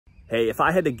Hey, if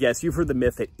I had to guess, you've heard the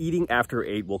myth that eating after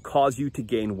 8 will cause you to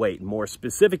gain weight. More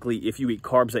specifically, if you eat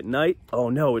carbs at night, oh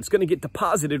no, it's gonna get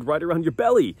deposited right around your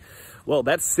belly. Well,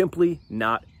 that's simply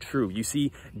not true. You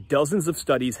see, dozens of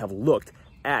studies have looked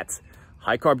at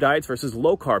high carb diets versus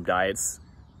low carb diets,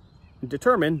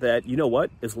 determined that, you know what,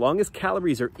 as long as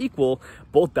calories are equal,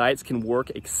 both diets can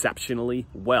work exceptionally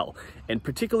well. And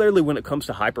particularly when it comes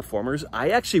to high performers, I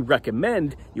actually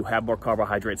recommend you have more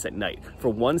carbohydrates at night for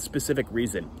one specific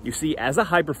reason. You see, as a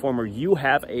high performer, you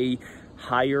have a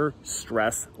higher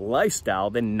stress lifestyle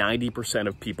than 90%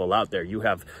 of people out there. You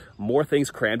have more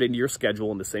things crammed into your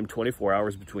schedule in the same 24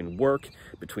 hours between work,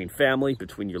 between family,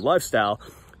 between your lifestyle.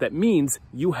 That means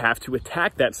you have to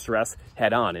attack that stress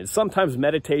head on. And sometimes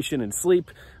meditation and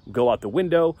sleep go out the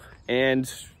window, and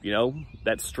you know,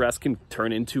 that stress can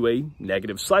turn into a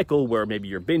negative cycle where maybe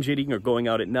you're binge eating or going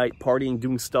out at night, partying,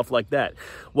 doing stuff like that.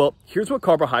 Well, here's what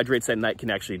carbohydrates at night can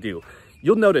actually do.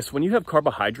 You'll notice when you have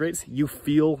carbohydrates, you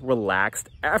feel relaxed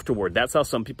afterward. That's how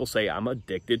some people say, I'm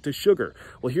addicted to sugar.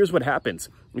 Well, here's what happens.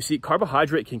 You see,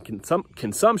 carbohydrate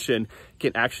consumption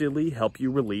can actually help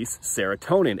you release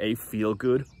serotonin, a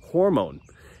feel-good hormone.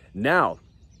 Now,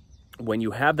 when you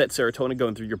have that serotonin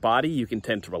going through your body, you can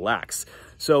tend to relax.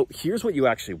 So here's what you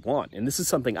actually want. And this is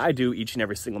something I do each and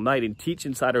every single night and teach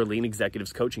inside our Lean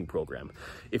Executives coaching program.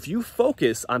 If you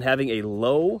focus on having a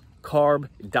low carb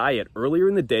diet earlier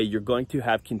in the day, you're going to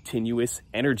have continuous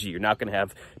energy. You're not going to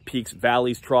have peaks,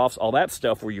 valleys, troughs, all that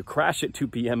stuff where you crash at 2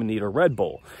 p.m. and need a Red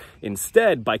Bull.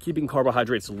 Instead, by keeping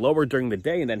carbohydrates lower during the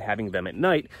day and then having them at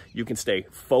night, you can stay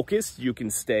focused, you can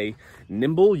stay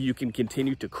nimble, you can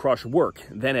continue to crush work.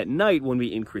 Then at night, when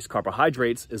we increase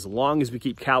carbohydrates, as long as we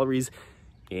keep calories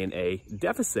in a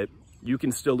deficit, you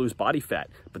can still lose body fat.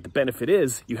 But the benefit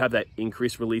is you have that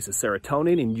increased release of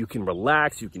serotonin and you can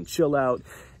relax, you can chill out,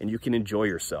 and you can enjoy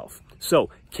yourself. So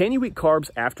can you eat carbs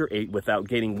after 8 without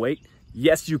gaining weight?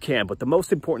 Yes, you can. But the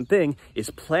most important thing is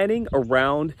planning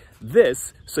around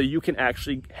this so you can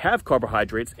actually have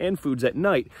carbohydrates and foods at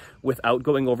night without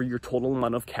going over your total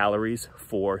amount of calories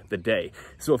for the day.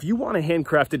 So if you want a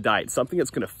handcrafted diet, something that's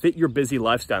going to fit your busy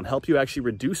lifestyle and help you actually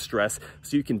reduce stress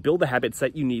so you can build the habits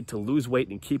that you need to lose weight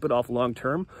and keep it off long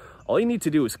term, all you need to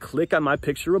do is click on my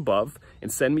picture above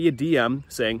and send me a DM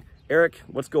saying, Eric,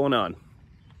 what's going on?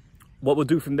 What we'll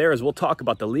do from there is we'll talk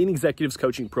about the Lean Executives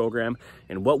coaching program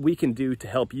and what we can do to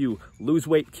help you lose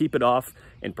weight, keep it off,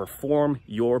 and perform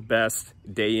your best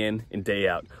day in and day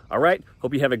out. All right,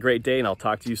 hope you have a great day, and I'll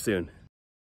talk to you soon.